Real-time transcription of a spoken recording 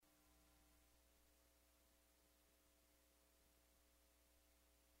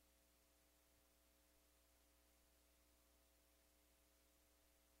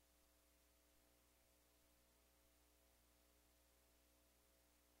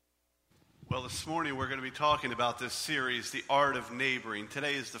Well, this morning we're going to be talking about this series, The Art of Neighboring.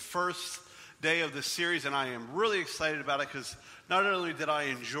 Today is the first day of this series, and I am really excited about it because not only did I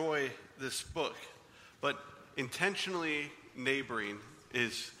enjoy this book, but intentionally neighboring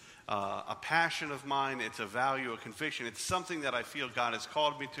is a passion of mine. It's a value, a conviction. It's something that I feel God has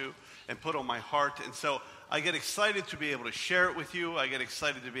called me to and put on my heart. And so I get excited to be able to share it with you. I get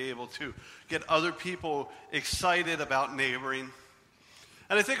excited to be able to get other people excited about neighboring.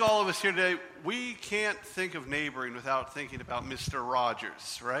 And I think all of us here today, we can't think of neighboring without thinking about Mr.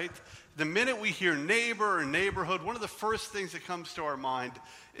 Rogers, right? The minute we hear neighbor or neighborhood, one of the first things that comes to our mind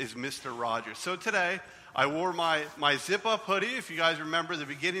is Mr. Rogers. So today, I wore my zip-up hoodie. If you guys remember the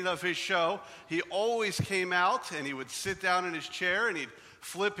beginning of his show, he always came out and he would sit down in his chair and he'd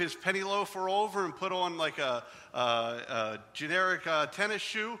flip his penny loafer over and put on like a generic tennis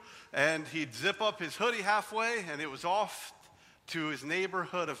shoe, and he'd zip up his hoodie halfway, and it was off to his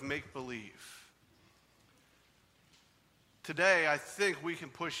neighborhood of make-believe. Today, I think we can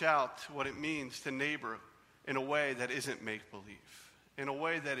push out what it means to neighbor in a way that isn't make-believe, in a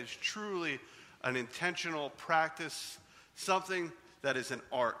way that is truly an intentional practice, something that is an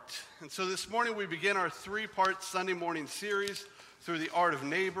art. And so this morning we begin our three-part Sunday morning series through the art of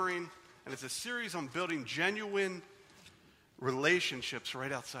neighboring, and it's a series on building genuine relationships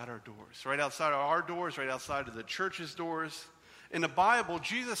right outside our doors, right outside our doors, right outside of the church's doors. In the Bible,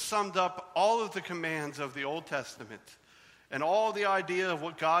 Jesus summed up all of the commands of the Old Testament and all the idea of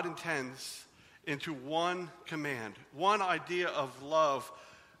what God intends into one command, one idea of love,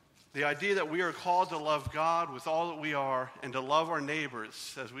 the idea that we are called to love God with all that we are and to love our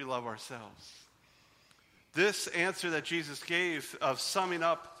neighbors as we love ourselves. This answer that Jesus gave of summing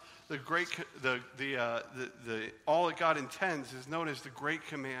up all that God intends is known as the Great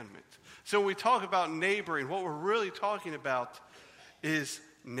Commandment. So when we talk about neighboring, what we're really talking about is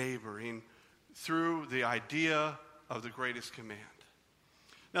neighboring through the idea of the greatest command.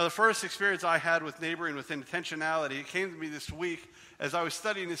 Now, the first experience I had with neighboring with intentionality, it came to me this week as I was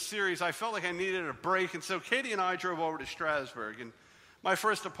studying this series. I felt like I needed a break, and so Katie and I drove over to Strasburg, and my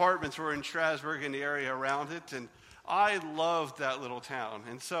first apartments were in Strasburg and the area around it, and I loved that little town.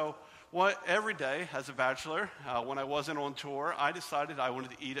 And so every day as a bachelor, when I wasn't on tour, I decided I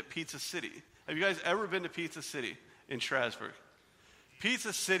wanted to eat at Pizza City. Have you guys ever been to Pizza City in Strasburg?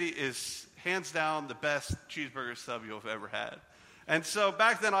 Pizza City is hands down the best cheeseburger sub you've ever had. And so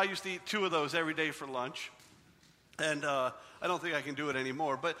back then I used to eat 2 of those every day for lunch. And I don't think I can do it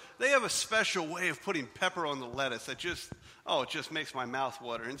anymore. But they have a special way of putting pepper on the lettuce that it just makes my mouth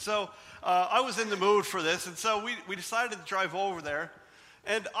water. And so I was in the mood for this. And so we decided to drive over there.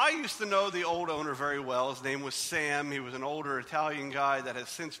 And I used to know the old owner very well. His name was Sam. He was an older Italian guy that has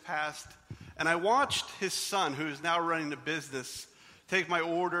since passed. And I watched his son, who is now running the business, take my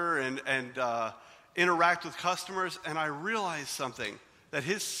order and interact with customers, and I realized something, that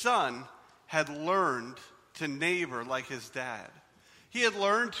his son had learned to neighbor like his dad. He had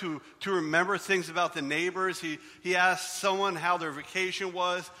learned to remember things about the neighbors. He asked someone how their vacation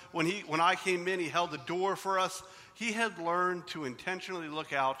was. When I came in, he held the door for us. He had learned to intentionally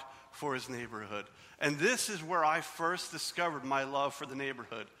look out for his neighborhood. And this is where I first discovered my love for the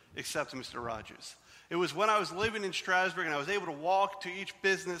neighborhood, except Mr. Rogers. It was when I was living in Strasburg and I was able to walk to each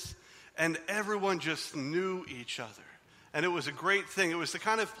business and everyone just knew each other. And it was a great thing. It was the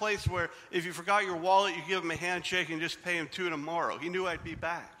kind of place where if you forgot your wallet, you give him a handshake and just pay him $2 tomorrow. He knew I'd be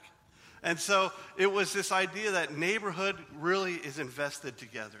back. And so it was this idea that neighborhood really is invested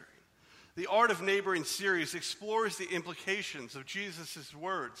together. The Art of Neighboring series explores the implications of Jesus'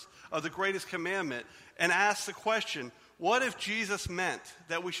 words of the greatest commandment and asks the question, what if Jesus meant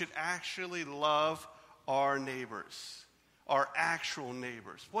that we should actually love our neighbors, our actual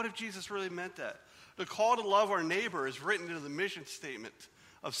neighbors? What if Jesus really meant that? The call to love our neighbor is written into the mission statement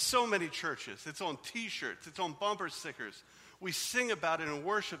of so many churches. It's on t-shirts. It's on bumper stickers. We sing about it in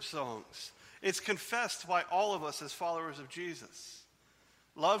worship songs. It's confessed by all of us as followers of Jesus.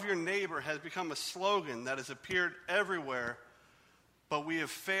 Love your neighbor has become a slogan that has appeared everywhere, but we have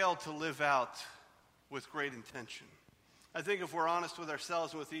failed to live out with great intention. I think if we're honest with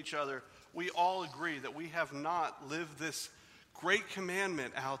ourselves and with each other, we all agree that we have not lived this great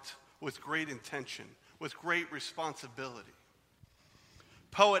commandment out with great intention, with great responsibility.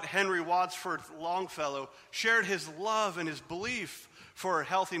 Poet Henry Wadsworth Longfellow shared his love and his belief for a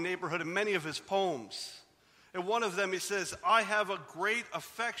healthy neighborhood in many of his poems. In one of them he says, I have an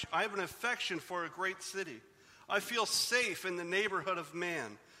affection for a great city. I feel safe in the neighborhood of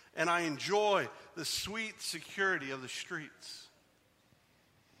man, and I enjoy the sweet security of the streets.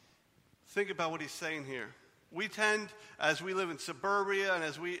 Think about what he's saying here. We tend, as we live in suburbia and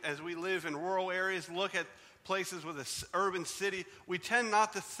as we live in rural areas, look at places with an urban city, we tend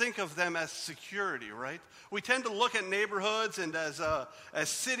not to think of them as security, right? We tend to look at neighborhoods and as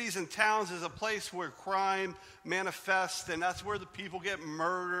cities and towns as a place where crime manifests, and that's where the people get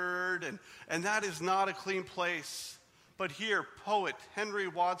murdered, and that is not a clean place. But here, poet Henry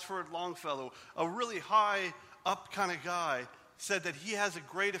Wadsworth Longfellow, a really high up kind of guy, said that he has a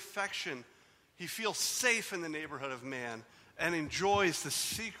great affection. He feels safe in the neighborhood of man and enjoys the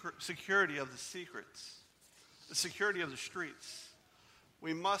security of the secrets. The security of the streets.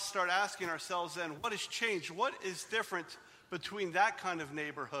 We must start asking ourselves then, what has changed? What is different between that kind of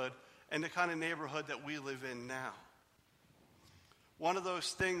neighborhood and the kind of neighborhood that we live in now? One of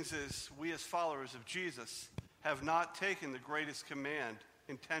those things is we as followers of Jesus have not taken the greatest command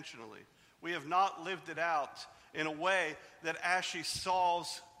intentionally. We have not lived it out in a way that actually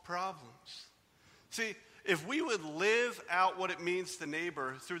solves problems. See, if we would live out what it means to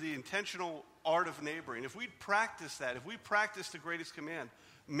neighbor through the intentional art of neighboring, if we'd practice that, if we practice the greatest command,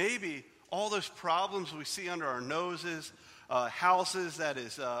 maybe all those problems we see under our noses, houses that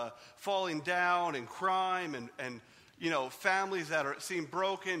is falling down, and crime, and families that seem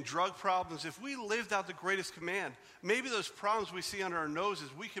broken, drug problems, if we lived out the greatest command, maybe those problems we see under our noses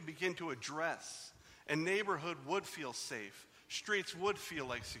we could begin to address, and neighborhood would feel safe. Streets would feel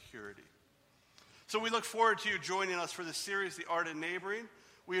like security. So we look forward to you joining us for this series, The Art of Neighboring.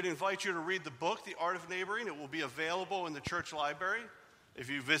 We would invite you to read the book, The Art of Neighboring. It will be available in the church library. If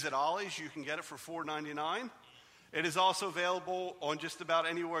you visit Ollie's, you can get it for $4.99. It is also available on just about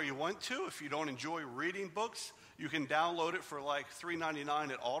anywhere you want to. If you don't enjoy reading books, you can download it for like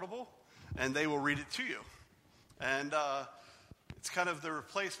 $3.99 at Audible, and they will read it to you. And it's kind of the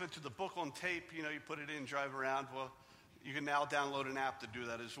replacement to the book on tape. You put it in, drive around. Well, you can now download an app to do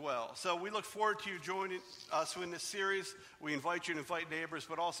that as well. So we look forward to you joining us in this series. We invite you to invite neighbors,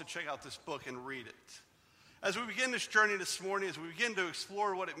 but also check out this book and read it. As we begin this journey this morning, as we begin to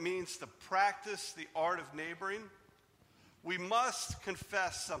explore what it means to practice the art of neighboring, we must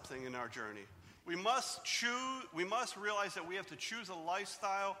confess something in our journey. We must realize that we have to choose a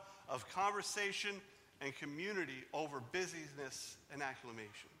lifestyle of conversation and community over busyness and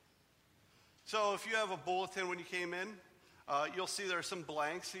acclamation. So if you have a bulletin when you came in, you'll see there are some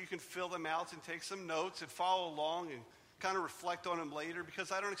blanks, so you can fill them out and take some notes and follow along and kind of reflect on them later,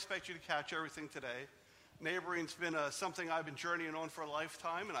 because I don't expect you to catch everything today. Neighboring's been something I've been journeying on for a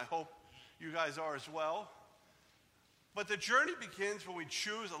lifetime, and I hope you guys are as well. But the journey begins when we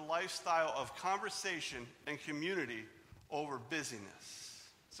choose a lifestyle of conversation and community over busyness.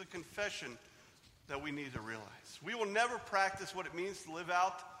 It's a confession that we need to realize. We will never practice what it means to live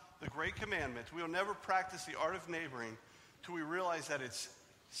out the great commandment. We will never practice the art of neighboring till we realize that it's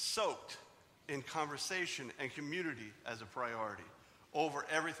soaked in conversation and community as a priority over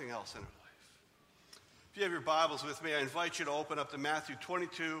everything else in our life. If you have your Bibles with me, I invite you to open up to Matthew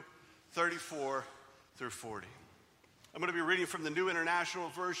 22, 34 through 40. I'm going to be reading from the New International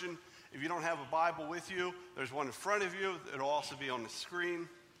Version. If you don't have a Bible with you, there's one in front of you. It'll also be on the screen.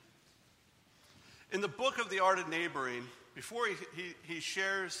 In the book of The Art of Neighboring, before he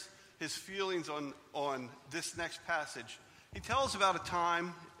shares his feelings on this next passage, he tells about a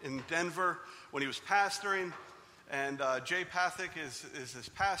time in Denver when he was pastoring, and Jay Pathak is his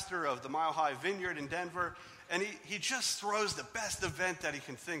pastor of the Mile High Vineyard in Denver, and he just throws the best event that he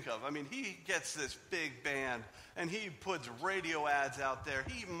can think of. I mean, he gets this big band, and he puts radio ads out there.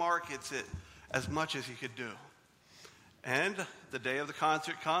 He markets it as much as he could do. And the day of the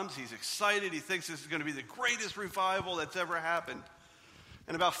concert comes. He's excited. He thinks this is going to be the greatest revival that's ever happened.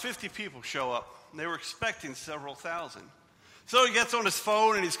 And about 50 people show up. And they were expecting several thousand. So he gets on his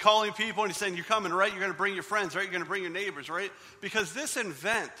phone and he's calling people and he's saying, "You're coming, right? You're going to bring your friends, right? You're going to bring your neighbors, right?" Because this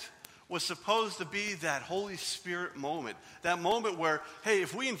event was supposed to be that Holy Spirit moment. That moment where, hey,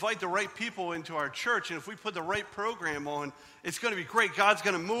 if we invite the right people into our church and if we put the right program on, it's going to be great. God's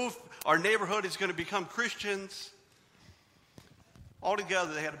going to move. Our neighborhood is going to become Christians.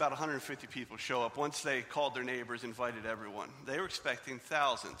 Altogether, they had about 150 people show up. Once they called their neighbors, invited everyone. They were expecting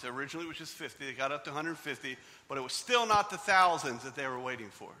thousands. Originally, it was just 50. They got up to 150, but it was still not the thousands that they were waiting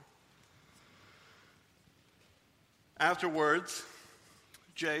for. Afterwards,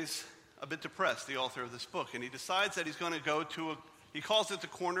 Jay's a bit depressed, the author of this book, and he decides that he's going to go to he calls it the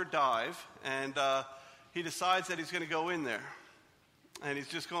corner dive, and he decides that he's going to go in there. And he's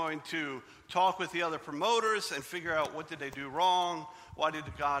just going to talk with the other promoters and figure out what did they do wrong, why did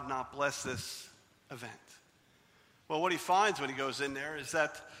God not bless this event. Well, what he finds when he goes in there is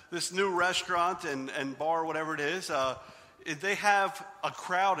that this new restaurant and bar, whatever it they have a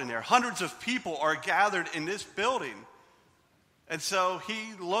crowd in there. Hundreds of people are gathered in this building. And so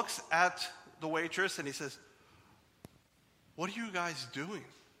he looks at the waitress and he says, "What are you guys doing?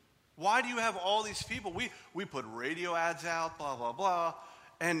 Why do you have all these people? We put radio ads out, blah, blah, blah.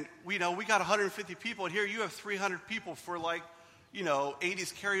 And we got 150 people. And here you have 300 people for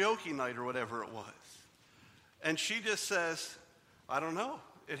 80s karaoke night or whatever it was." And she just says, "I don't know.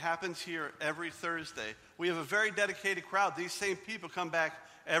 It happens here every Thursday. We have a very dedicated crowd. These same people come back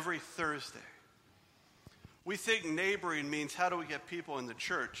every Thursday." We think neighboring means how do we get people in the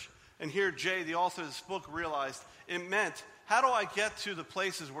church? And here Jay, the author of this book, realized it meant how do I get to the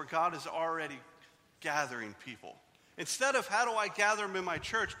places where God is already gathering people? Instead of how do I gather them in my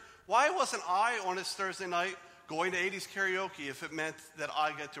church, why wasn't I on this Thursday night going to 80s karaoke if it meant that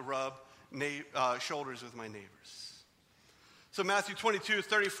I get to rub shoulders with my neighbors? So Matthew 22,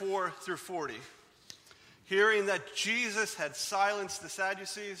 34 through 40. Hearing that Jesus had silenced the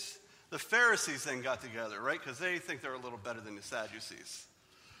Sadducees, the Pharisees then got together, right? Because they think they're a little better than the Sadducees.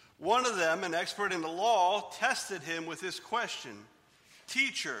 One of them, an expert in the law, tested him with this question: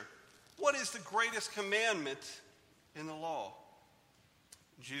 "Teacher, what is the greatest commandment in the law?"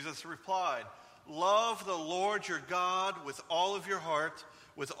 Jesus replied, "Love the Lord your God with all of your heart,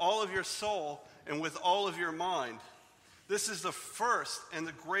 with all of your soul, and with all of your mind. This is the first and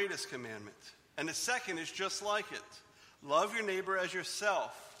the greatest commandment. And the second is just like it. Love your neighbor as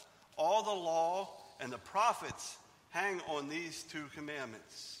yourself. All the law and the prophets hang on these two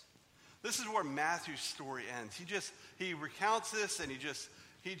commandments." This is where Matthew's story ends. He recounts this and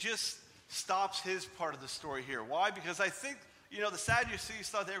he just stops his part of the story here. Why? Because I think, the Sadducees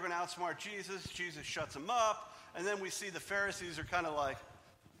thought they were going to outsmart Jesus. Jesus shuts them up. And then we see the Pharisees are kind of like,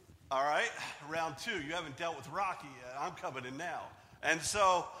 "All right, round two, you haven't dealt with Rocky yet. I'm coming in now." And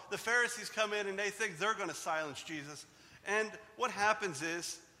so the Pharisees come in and they think they're going to silence Jesus. And what happens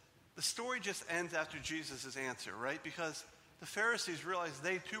is the story just ends after Jesus' answer, right? Because the Pharisees realized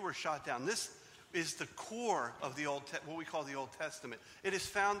they too were shot down. This is the core of what we call the Old Testament. It is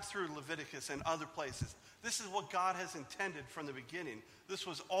found through Leviticus and other places. This is what God has intended from the beginning. This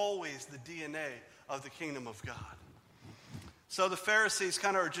was always the DNA of the kingdom of God. So the Pharisees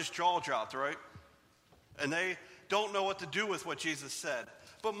kind of are just jaw-dropped, right? And they don't know what to do with what Jesus said.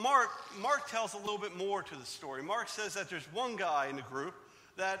 But Mark tells a little bit more to the story. Mark says that there's one guy in the group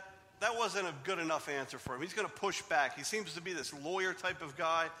that wasn't a good enough answer for him. He's going to push back. He seems to be this lawyer type of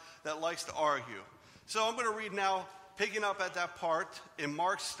guy that likes to argue. So I'm going to read now, picking up at that part in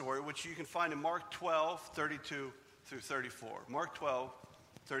Mark's story, which you can find in Mark 12, 32 through 34. Mark 12,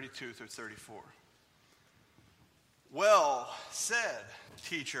 32 through 34. "Well said,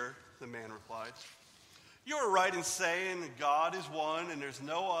 teacher," the man replied. "You are right in saying God is one and there's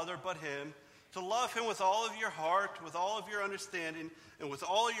no other but him. To love him with all of your heart, with all of your understanding, and with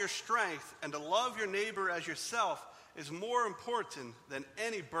all of your strength, and to love your neighbor as yourself is more important than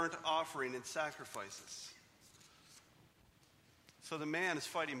any burnt offering and sacrifices." So the man is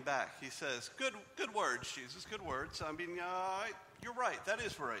fighting back. He says, Good words, Jesus, good words. I mean, you're right. That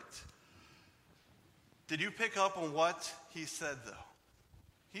is right. Did you pick up on what he said, though?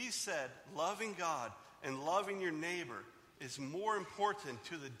 He said, loving God and loving your neighbor is more important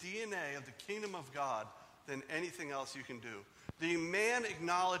to the DNA of the kingdom of God than anything else you can do. The man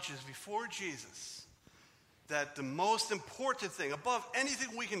acknowledges before Jesus that the most important thing, above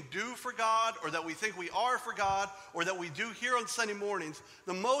anything we can do for God, or that we think we are for God, or that we do here on Sunday mornings,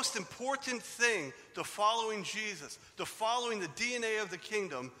 the most important thing to following Jesus, to following the DNA of the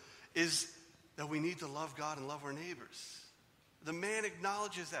kingdom, is that we need to love God and love our neighbors. The man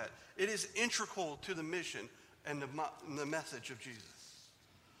acknowledges that. It is integral to the mission and the message of Jesus.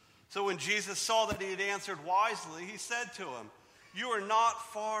 So when Jesus saw that he had answered wisely, he said to him, "You are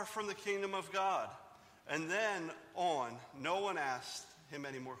not far from the kingdom of God." And then on, no one asked him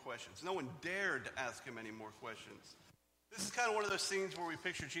any more questions. No one dared to ask him any more questions. This is kind of one of those scenes where we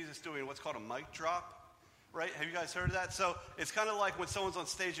picture Jesus doing what's called a mic drop, right? Have you guys heard of that? So it's kind of like when someone's on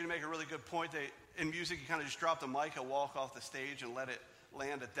stage and they make a really good point. In music, you kind of just drop the mic and walk off the stage and let it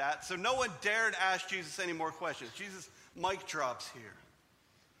land at that. So no one dared ask Jesus any more questions. Jesus mic drops here.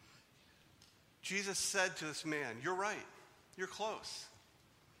 Jesus said to this man, "You're right. You're close.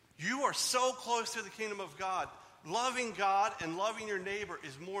 You are so close to the kingdom of God. Loving God and loving your neighbor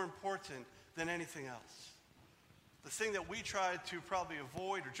is more important than anything else." The thing that we try to probably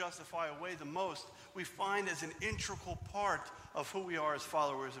avoid or justify away the most, we find as an integral part of who we are as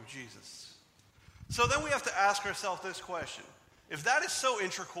followers of Jesus. So then we have to ask ourselves this question. If that is so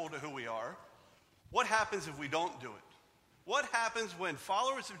integral to who we are, what happens if we don't do it? What happens when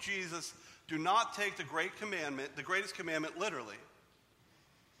followers of Jesus Do not take the greatest commandment, literally.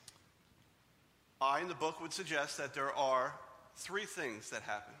 I, in the book, would suggest that there are three things that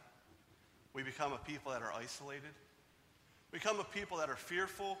happen. We become a people that are isolated. We become a people that are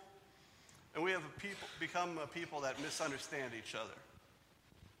fearful. And we become a people that misunderstand each other.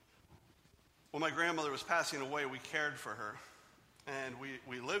 When my grandmother was passing away, we cared for her. And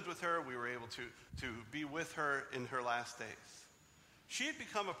we lived with her. We were able to be with her in her last days. She had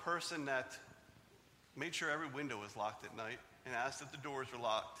become a person that made sure every window was locked at night and asked if the doors were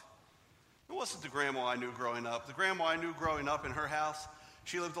locked. It wasn't the grandma I knew growing up. The grandma I knew growing up in her house,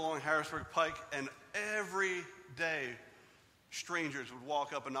 she lived along Harrisburg Pike, and every day strangers would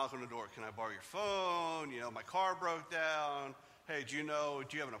walk up and knock on the door. Can I borrow your phone? My car broke down. Hey, do you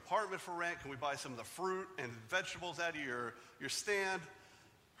have an apartment for rent? Can we buy some of the fruit and vegetables out of your stand?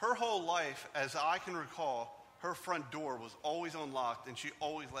 Her whole life, as I can recall, her front door was always unlocked, and she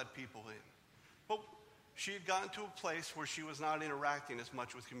always let people in. But she had gotten to a place where she was not interacting as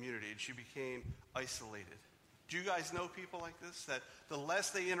much with community, and she became isolated. Do you guys know people like this? That the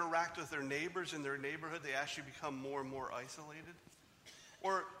less they interact with their neighbors in their neighborhood, they actually become more and more isolated?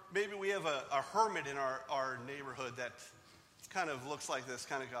 Or maybe we have a hermit in our neighborhood that kind of looks like this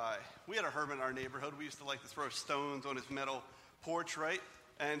kind of guy. We had a hermit in our neighborhood. We used to like to throw stones on his metal porch, right?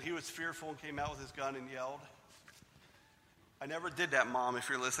 And he was fearful and came out with his gun and yelled. I never did that, Mom, if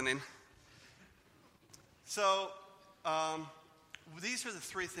you're listening. So, these are the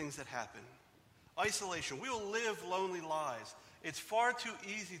three things that happen. Isolation. We will live lonely lives. It's far too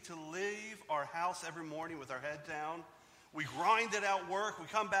easy to leave our house every morning with our head down. We grind it out work. We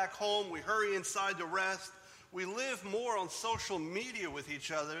come back home. We hurry inside to rest. We live more on social media with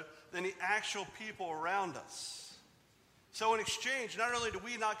each other than the actual people around us. So in exchange, not only do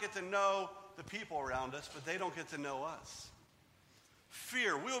we not get to know the people around us, but they don't get to know us.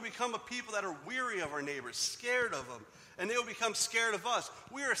 Fear. We will become a people that are weary of our neighbors, scared of them, and they will become scared of us.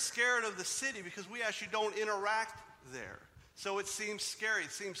 We are scared of the city because we actually don't interact there. So it seems scary.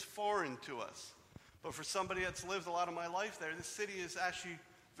 It seems foreign to us. But for somebody that's lived a lot of my life there, this city is actually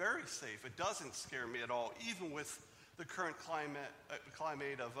very safe. It doesn't scare me at all, even with the current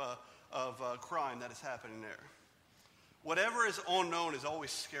climate of crime that is happening there. Whatever is unknown is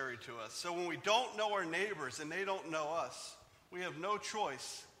always scary to us. So when we don't know our neighbors and they don't know us, we have no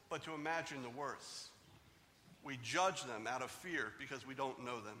choice but to imagine the worst. We judge them out of fear because we don't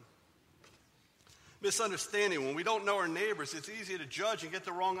know them. Misunderstanding. When we don't know our neighbors, it's easy to judge and get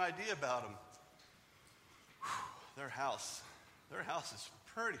the wrong idea about them. Their house is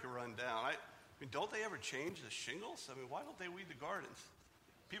pretty run down. I mean, don't they ever change the shingles? I mean, why don't they weed the gardens?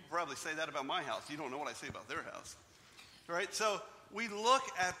 People probably say that about my house. You don't know what I say about their house. All right, so we look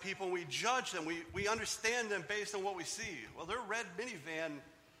at people and we judge them. We understand them based on what we see. Well, their red minivan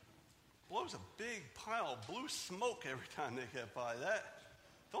blows a big pile of blue smoke every time they get by.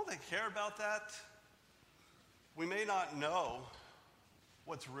 Don't they care about that? We may not know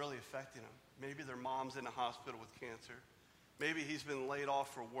what's really affecting them. Maybe their mom's in a hospital with cancer. Maybe he's been laid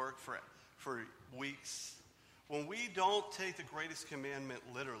off for work for weeks. When we don't take the greatest commandment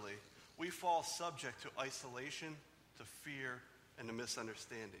literally, we fall subject to isolation, to fear, and to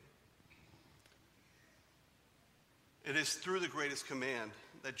misunderstanding. It is through the greatest command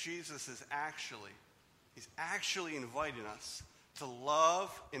that Jesus is actually inviting us to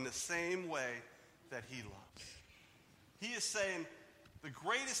love in the same way that he loves. He is saying the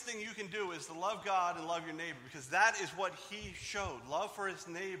greatest thing you can do is to love God and love your neighbor, because that is what he showed, love for his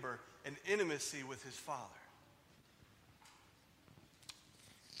neighbor and intimacy with his Father.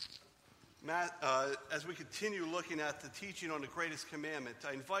 As we continue looking at the teaching on the greatest commandment,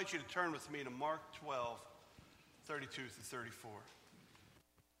 I invite you to turn with me to Mark 12, 32 through 34.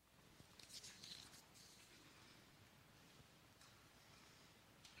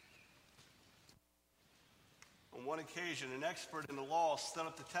 On one occasion, an expert in the law stood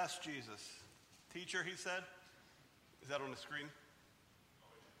up to test Jesus. Teacher, he said. Is that on the screen?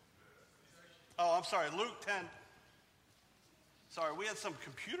 Oh, I'm sorry, Luke 10. Sorry, we had some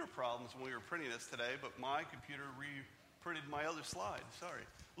computer problems when we were printing this today, but my computer reprinted my other slide. Sorry.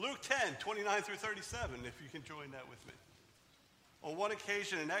 Luke 10, 29 through 37, if you can join that with me. On one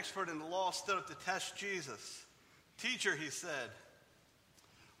occasion, an expert in the law stood up to test Jesus. Teacher, he said,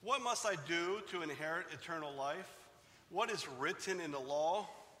 what must I do to inherit eternal life? What is written in the law?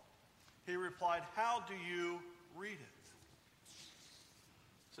 He replied, how do you read it?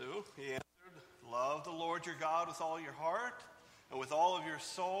 So he answered, love the Lord your God with all your heart, and with all of your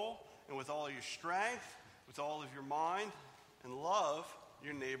soul, and with all your strength, with all of your mind, and love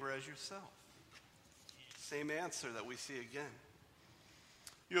your neighbor as yourself. Same answer that we see again.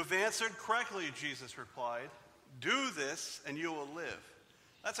 You have answered correctly, Jesus replied. Do this and you will live.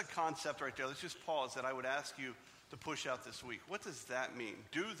 That's a concept right there. Let's just pause that I would ask you to push out this week. What does that mean?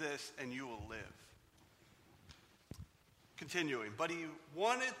 Do this and you will live. Continuing, but he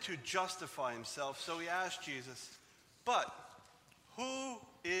wanted to justify himself, so he asked Jesus, but who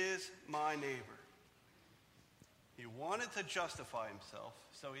is my neighbor? He wanted to justify himself,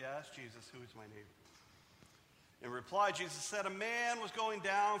 so he asked Jesus, who is my neighbor? In reply, Jesus said, a man was going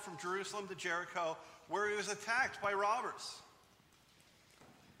down from Jerusalem to Jericho, where he was attacked by robbers.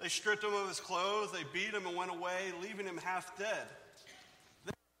 They stripped him of his clothes, they beat him and went away, leaving him half dead.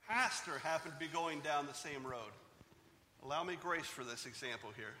 Then a pastor happened to be going down the same road. Allow me grace for this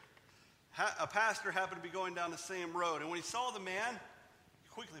example here. A pastor happened to be going down the same road, and when he saw the man, he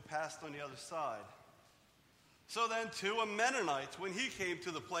quickly passed on the other side. So then, too, a Mennonite, when he came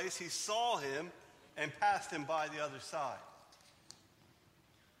to the place, he saw him and passed him by the other side.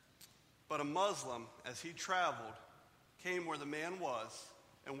 But a Muslim, as he traveled, came where the man was,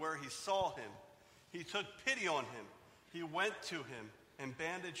 and where he saw him, he took pity on him. He went to him and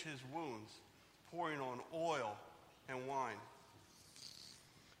bandaged his wounds, pouring on oil and wine.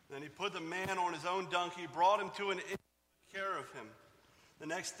 Then he put the man on his own donkey, brought him to an inn, took care of him. The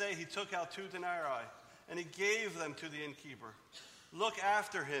next day he took out 2 denarii, and he gave them to the innkeeper. Look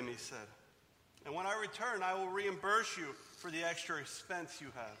after him, he said, and when I return, I will reimburse you for the extra expense you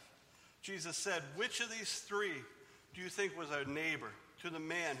have. Jesus said, which of these 3 do you think was a neighbor to the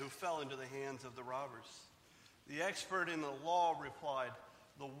man who fell into the hands of the robbers? The expert in the law replied,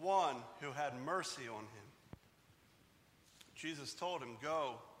 the one who had mercy on him. Jesus told him,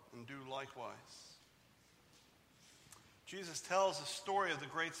 go and do likewise. Jesus tells the story of the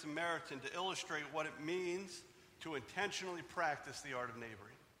Great Samaritan to illustrate what it means to intentionally practice the art of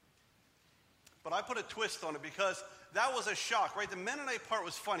neighboring. But I put a twist on it because that was a shock, right? The Mennonite part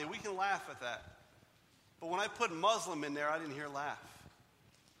was funny. We can laugh at that. But when I put Muslim in there, I didn't hear laugh.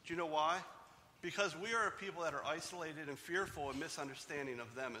 Do you know why? Because we are a people that are isolated and fearful and misunderstanding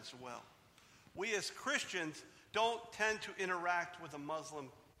of them as well. We as Christians don't tend to interact with a Muslim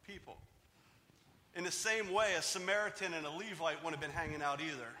people. In the same way, a Samaritan and a Levite wouldn't have been hanging out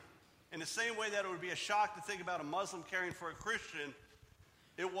either. In the same way that it would be a shock to think about a Muslim caring for a Christian,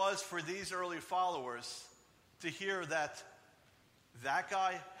 it was for these early followers to hear that that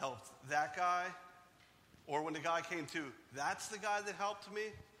guy helped that guy, or when the guy came to, that's the guy that helped me.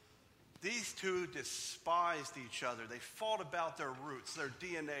 These two despised each other. They fought about their roots, their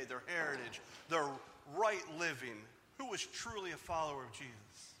DNA, their heritage, their right living. Who was truly a follower of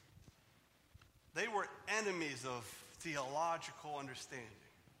Jesus? They were enemies of theological understanding.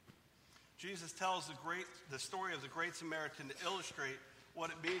 Jesus tells the story of the Great Samaritan to illustrate what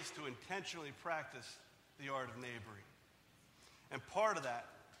it means to intentionally practice the art of neighboring. And part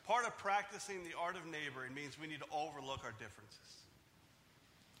of practicing the art of neighboring means we need to overlook our differences.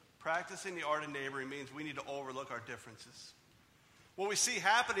 Practicing the art of neighboring means we need to overlook our differences. What we see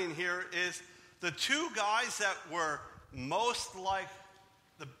happening here is the 2 guys that were most like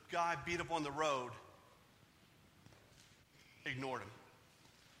the guy beat up on the road ignored him.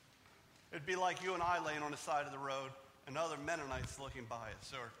 It'd be like you and I laying on the side of the road and other Mennonites looking by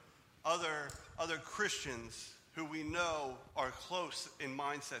us, or other Christians who we know are close in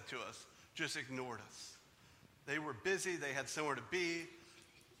mindset to us just ignored us. They were busy, they had somewhere to be.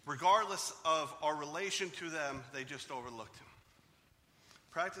 Regardless of our relation to them, they just overlooked him.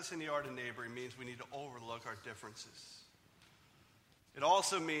 Practicing the art of neighboring means we need to overlook our differences. It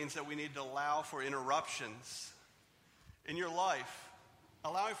also means that we need to allow for interruptions in your life.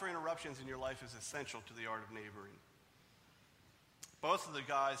 Allowing for interruptions in your life is essential to the art of neighboring. Both of the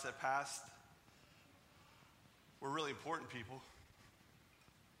guys that passed were really important people.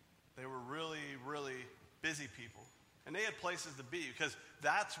 They were really, really busy people. And they had places to be because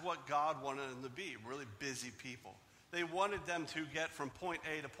that's what God wanted them to be, really busy people. They wanted them to get from point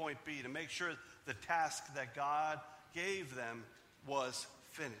A to point B to make sure the task that God gave them was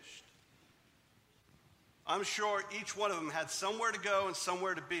finished. I'm sure each one of them had somewhere to go and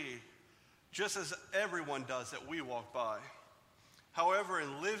somewhere to be, just as everyone does that we walk by. However,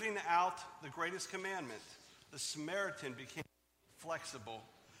 in living out the greatest commandment, the Samaritan became flexible.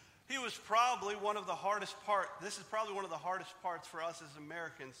 He was probably one of the hardest parts. This is probably one of the hardest parts for us as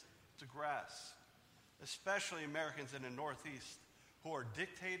Americans to grasp, especially Americans in the Northeast who are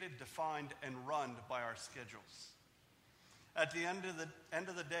dictated, defined, and run by our schedules. At the end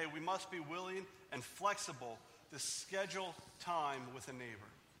of the day, we must be willing and flexible to schedule time with a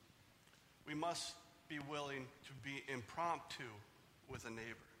neighbor. We must be willing to be impromptu with a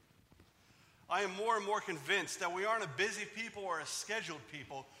neighbor. I am more and more convinced that we aren't a busy people or a scheduled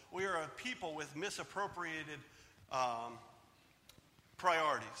people. We are a people with misappropriated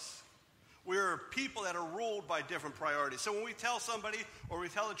priorities. We are people that are ruled by different priorities. So when we tell somebody or we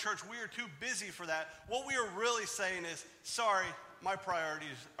tell the church we are too busy for that, what we are really saying is, sorry, my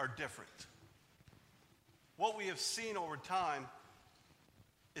priorities are different. What we have seen over time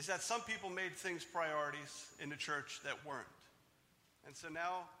is that some people made things priorities in the church that weren't. And so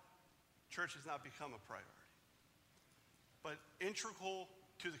now, church has not become a priority. But integral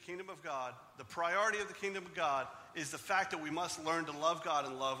to the kingdom of God, the priority of the kingdom of God, is the fact that we must learn to love God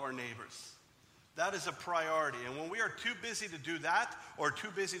and love our neighbors. That is a priority. And when we are too busy to do that, or too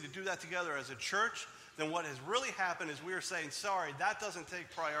busy to do that together as a church, then what has really happened is we are saying, sorry, that doesn't take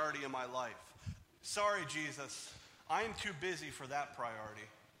priority in my life. Sorry, Jesus, I am too busy for that priority.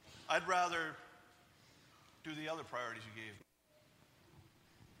 I'd rather do the other priorities you gave me.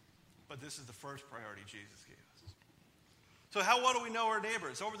 But this is the first priority Jesus gave us. So how well do we know our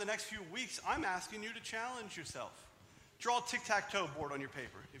neighbors? Over the next few weeks, I'm asking you to challenge yourself. Draw a tic-tac-toe board on your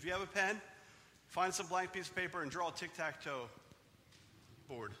paper. If you have a pen, find some blank piece of paper and draw a tic-tac-toe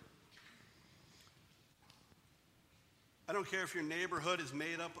board. I don't care if your neighborhood is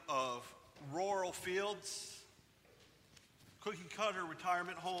made up of rural fields, cookie-cutter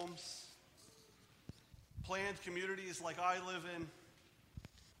retirement homes, planned communities like I live in,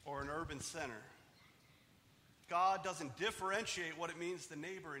 or an urban center. God doesn't differentiate what it means to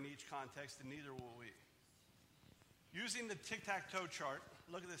neighbor in each context, and neither will we. Using the tic-tac-toe chart,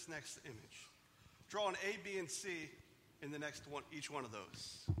 look at this next image. Draw an A, B, and C in the next one, each one of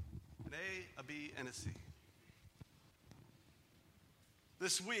those. An A, a B, and a C.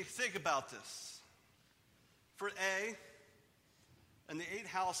 This week, think about this. For A, and the 8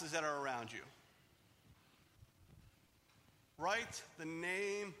 houses that are around you, write the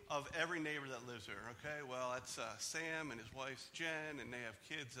name of every neighbor that lives there, okay? Well, that's Sam and his wife Jen, and they have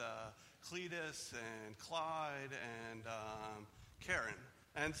kids Cletus and Clyde and Karen.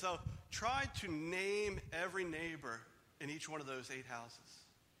 And so try to name every neighbor in each one of those 8 houses.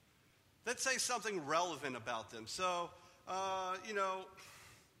 Let's say something relevant about them. So,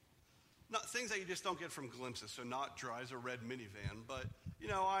 not things that you just don't get from glimpses. So not drives a red minivan, but,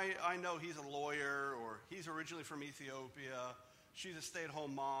 I know he's a lawyer, or he's originally from Ethiopia. She's a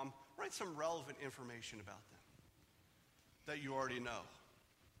stay-at-home mom. Write some relevant information about them that you already know.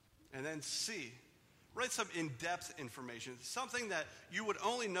 And then C, write some in-depth information, something that you would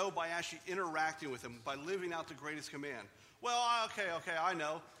only know by actually interacting with them, by living out the greatest command. Well, okay, I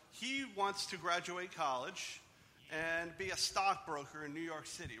know. He wants to graduate college and be a stockbroker in New York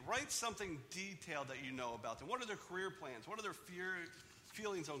City. Write something detailed that you know about them. What are their career plans? What are their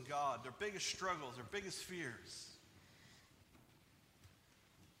feelings on God, their biggest struggles, their biggest fears?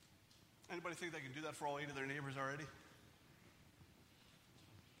 Anybody think they can do that for all 8 of their neighbors already?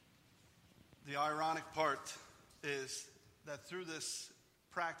 The ironic part is that through this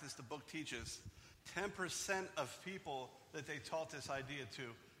practice the book teaches, 10% of people that they taught this idea to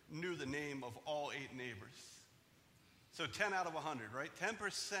knew the name of all 8 neighbors. So 10 out of 100, right?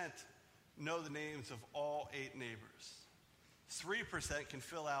 10% know the names of all 8 neighbors. 3% can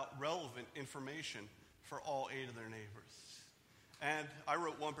fill out relevant information for all 8 of their neighbors. And I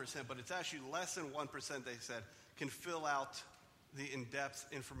wrote 1%, but it's actually less than 1%, they said, can fill out the in-depth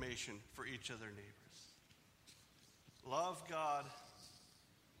information for each of their neighbors. Love God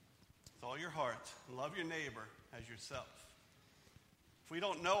with all your heart, and love your neighbor as yourself. If we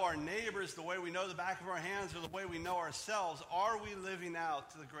don't know our neighbors the way we know the back of our hands or the way we know ourselves, are we living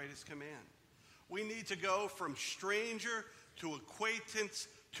out the greatest command? We need to go from stranger to acquaintance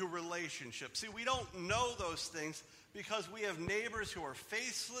to relationship. See, we don't know those things because we have neighbors who are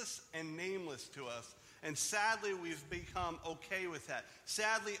faceless and nameless to us. And sadly, we've become okay with that.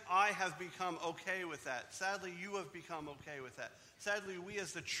 Sadly, I have become okay with that. Sadly, you have become okay with that. Sadly, we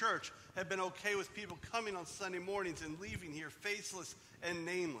as the church have been okay with people coming on Sunday mornings and leaving here faceless and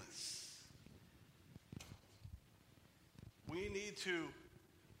nameless. We need to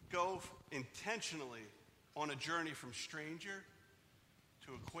go intentionally on a journey from stranger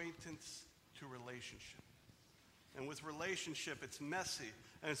to acquaintance to relationship. And with relationship, it's messy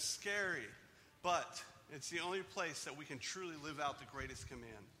and it's scary, but it's the only place that we can truly live out the greatest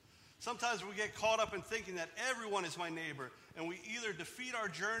command. Sometimes we get caught up in thinking that everyone is my neighbor, and we either defeat our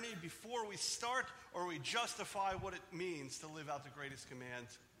journey before we start, or we justify what it means to live out the greatest command,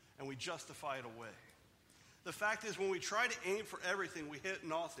 and we justify it away. The fact is, when we try to aim for everything, we hit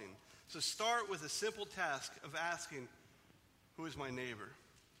nothing. So start with a simple task of asking, who is my neighbor?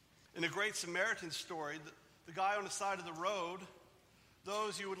 In the Great Samaritan story, the guy on the side of the road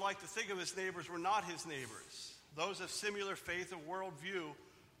Those you would like to think of as neighbors were not his neighbors. Those of similar faith or worldview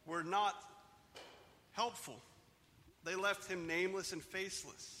were not helpful. They left him nameless and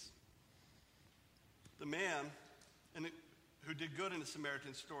faceless. The man who did good in the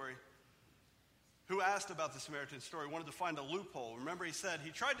Samaritan story, who asked about the Samaritan story, wanted to find a loophole. Remember, he said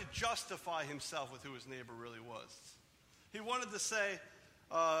he tried to justify himself with who his neighbor really was. He wanted to say,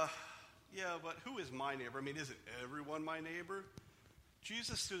 yeah, but who is my neighbor? I mean, isn't everyone my neighbor?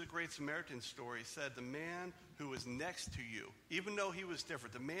 Jesus, through the great Samaritan story, said the man who was next to you, even though he was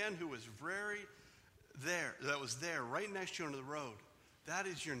different, the man who was that was there right next to you on the road, that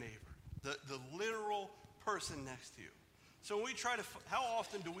is your neighbor, the literal person next to you. So when how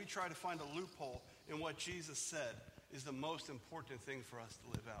often do we try to find a loophole in what Jesus said is the most important thing for us to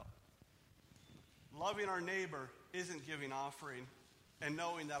live out? Loving our neighbor isn't giving offering and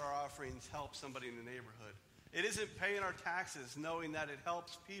knowing that our offerings help somebody in the neighborhood. It isn't paying our taxes knowing that it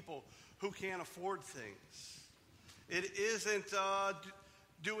helps people who can't afford things. It isn't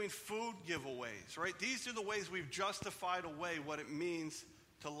doing food giveaways, right? These are the ways we've justified away what it means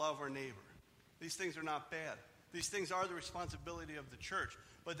to love our neighbor. These things are not bad. These things are the responsibility of the church,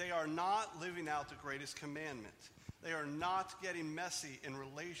 but they are not living out the greatest commandment. They are not getting messy in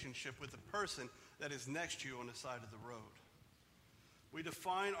relationship with the person that is next to you on the side of the road. We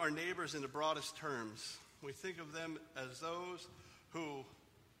define our neighbors in the broadest terms. We think of them as those who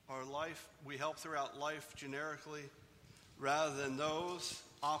we help throughout life generically, rather than those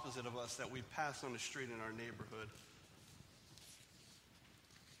opposite of us that we pass on the street in our neighborhood.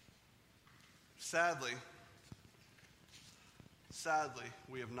 Sadly,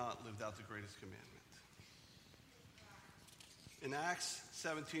 we have not lived out the greatest commandment. In Acts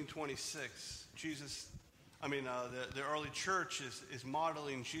 17:26, the early church is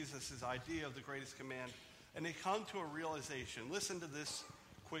modeling Jesus' idea of the greatest command, and they come to a realization. Listen to this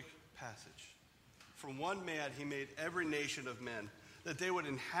quick passage. From one man he made every nation of men, that they would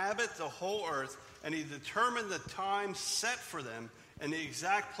inhabit the whole earth, and he determined the time set for them and the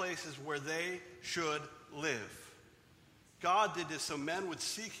exact places where they should live. God did this so men would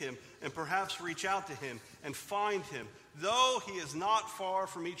seek him and perhaps reach out to him and find him, though he is not far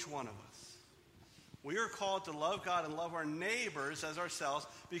from each one of us. We are called to love God and love our neighbors as ourselves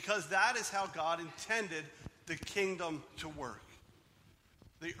because that is how God intended the kingdom to work.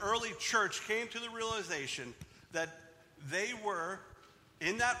 The early church came to the realization that they were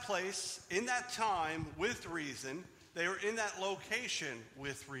in that place, in that time, with reason. They were in that location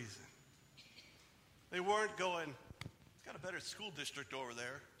with reason. They weren't going, got a better school district over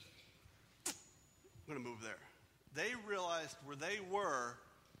there, I'm going to move there. They realized where they were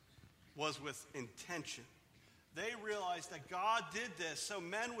was with intention. They realized that God did this so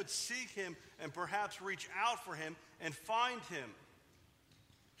men would seek him and perhaps reach out for him and find him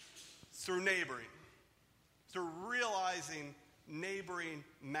through neighboring, through realizing neighboring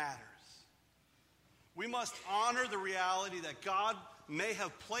matters. We must honor the reality that God may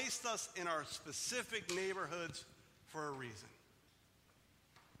have placed us in our specific neighborhoods for a reason.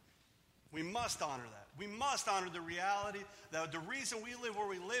 We must honor that. We must honor the reality that the reason we live where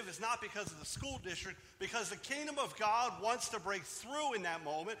we live is not because of the school district, because the kingdom of God wants to break through in that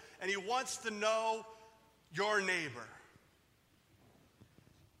moment, and he wants to know your neighbor.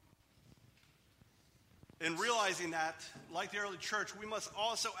 In realizing that, like the early church, we must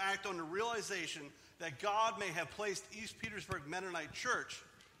also act on the realization that God may have placed East Petersburg Mennonite Church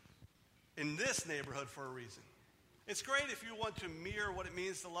in this neighborhood for a reason. It's great if you want to mirror what it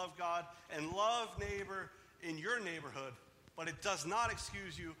means to love God and love neighbor in your neighborhood, but it does not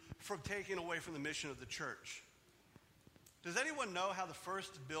excuse you from taking away from the mission of the church. Does anyone know how the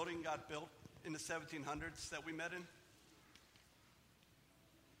first building got built in the 1700s that we met in?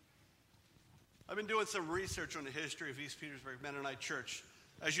 I've been doing some research on the history of East Petersburg Mennonite Church.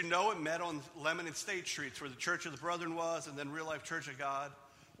 As you know, it met on Lemon and State Streets, where the Church of the Brethren was, and then Real Life Church of God.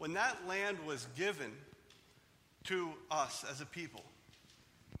 When that land was given to us as a people,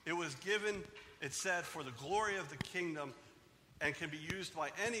 it was given, it said, for the glory of the kingdom, and can be used by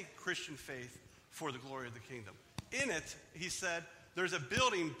any Christian faith for the glory of the kingdom. In it, he said, there's a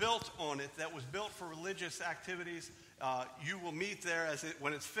building built on it that was built for religious activities. You will meet there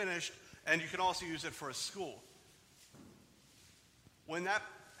when it's finished, and you can also use it for a school. When that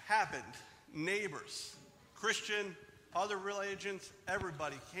happened, neighbors, Christian, other religions,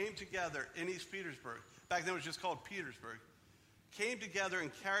 everybody came together in East Petersburg. Back then it was just called Petersburg. Came together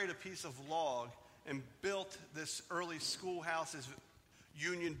and carried a piece of log and built this early schoolhouse, this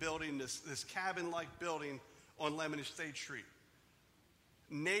union building, this cabin-like building on Lemon and State Street.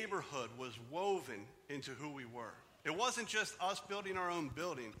 Neighborhood was woven into who we were. It wasn't just us building our own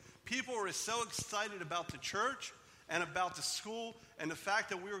building. People were so excited about the church and about the school and the fact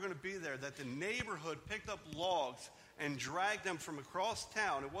that we were going to be there that the neighborhood picked up logs and dragged them from across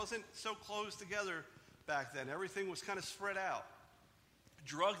town. It wasn't so close together back then. Everything was kind of spread out.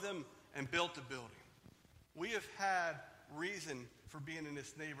 Drug them and built the building. We have had reason for being in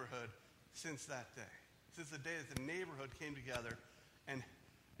this neighborhood since that day. Since the day that the neighborhood came together and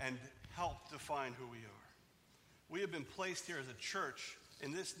helped define who we are. We have been placed here as a church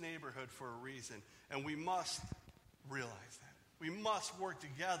in this neighborhood for a reason, and we must realize that. We must work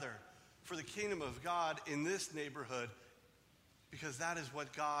together for the kingdom of God in this neighborhood because that is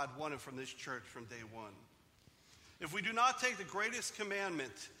what God wanted from this church from day one. If we do not take the greatest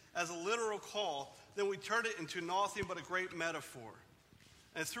commandment as a literal call, then we turn it into nothing but a great metaphor.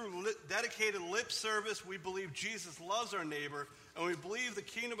 And through dedicated lip service, we believe Jesus loves our neighbor, and we believe the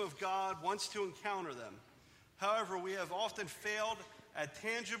kingdom of God wants to encounter them. However, we have often failed at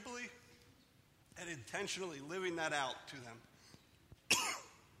tangibly and intentionally living that out to them.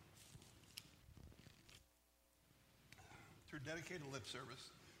 Through dedicated lip service,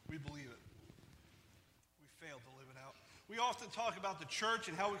 we believe it. We fail to live it out. We often talk about the church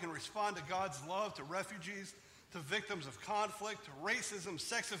and how we can respond to God's love to refugees, to victims of conflict, to racism,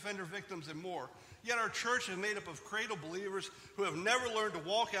 sex offender victims, and more. Yet our church is made up of cradle believers who have never learned to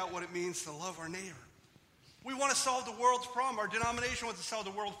walk out what it means to love our neighbor. We want to solve the world's problem. Our denomination wants to solve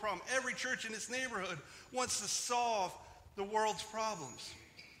the world's problem. Every church in this neighborhood wants to solve the world's problems.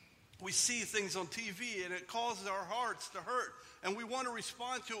 We see things on TV and it causes our hearts to hurt, and we want to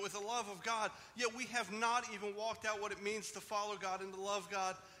respond to it with the love of God. Yet we have not even walked out what it means to follow God and to love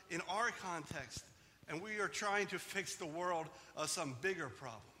God in our context. And we are trying to fix the world of some bigger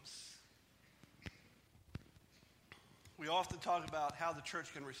problems. We often talk about how the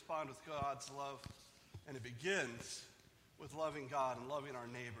church can respond with God's love, and it begins with loving God and loving our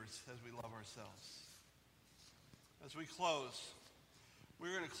neighbors as we love ourselves. As we close,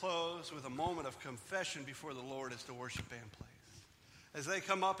 we're going to close with a moment of confession before the Lord as the worship band plays. As they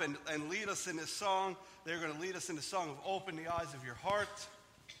come up and lead us in this song, they're going to lead us in the song of Open the Eyes of Your Heart.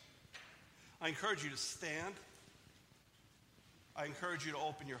 I encourage you to stand. I encourage you to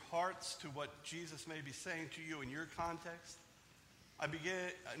open your hearts to what Jesus may be saying to you in your context. I begin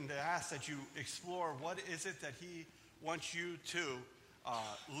to ask that you explore what is it that he wants you to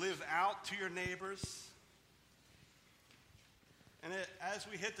live out to your neighbors. And as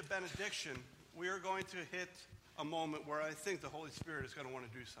we hit the benediction, we are going to hit a moment where I think the Holy Spirit is going to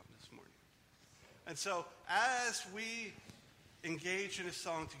want to do something this morning. And so as we engage in a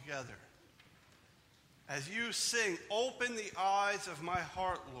song together, as you sing, open the eyes of my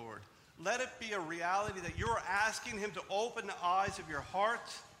heart, Lord, let it be a reality that you're asking him to open the eyes of your heart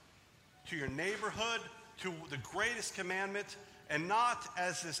to your neighborhood, to the greatest commandment, and not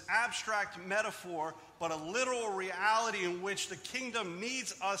as this abstract metaphor, but a literal reality in which the kingdom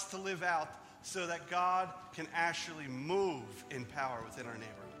needs us to live out so that God can actually move in power within our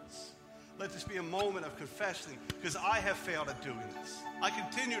neighborhoods. Let this be a moment of confession, because I have failed at doing this. I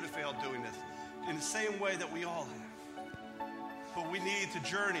continue to fail at doing this in the same way that we all have. But we need to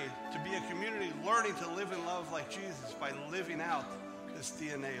journey to be a community learning to live and love like Jesus by living out this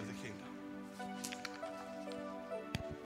DNA of the kingdom.